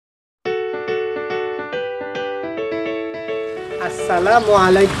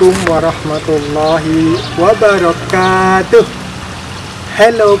Assalamualaikum warahmatullahi wabarakatuh.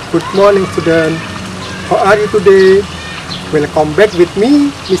 Hello, good morning student. How are you today? Welcome back with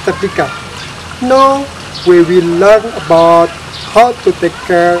me, Mr. Dika. Now we will learn about how to take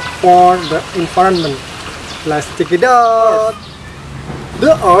care for the environment. Let's check it out.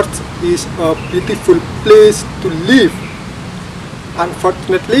 The earth is a beautiful place to live.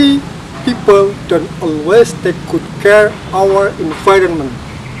 Unfortunately, people don't always take good care of our environment.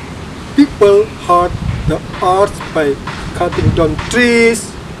 People hurt the earth by cutting down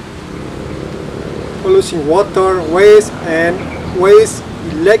trees, polluting water, waste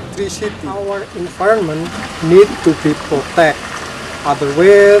electricity. Our environment needs to be protected.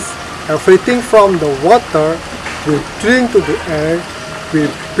 Otherwise, everything from the water we drink to the air we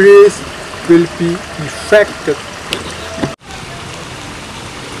breathe will be affected.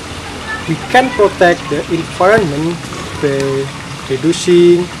 We can protect the environment by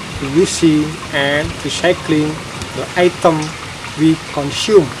reducing, reusing, and recycling the item we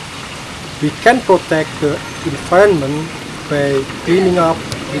consume. We can protect the environment by cleaning up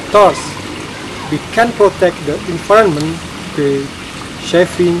litters. We can protect the environment by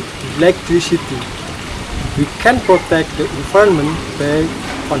saving electricity. We can protect the environment by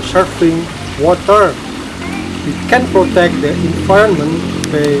conserving water. We can protect the environment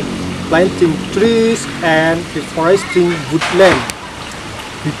by planting trees and reforesting woodland.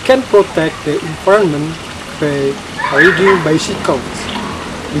 We can protect the environment by riding bicycles.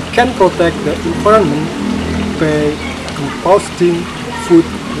 We can protect the environment by composting food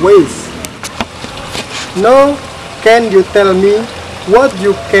waste. Now, can you tell me what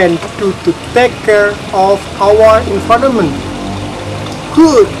you can do to take care of our environment?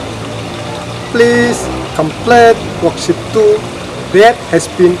 Good! Please complete worksheet 2 that has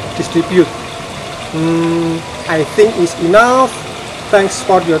been distributed. I think it's enough. Thanks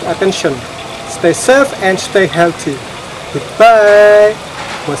for your attention. Stay safe and stay healthy. Goodbye.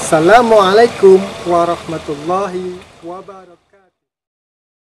 Wassalamualaikum warahmatullahi wabarakatuh.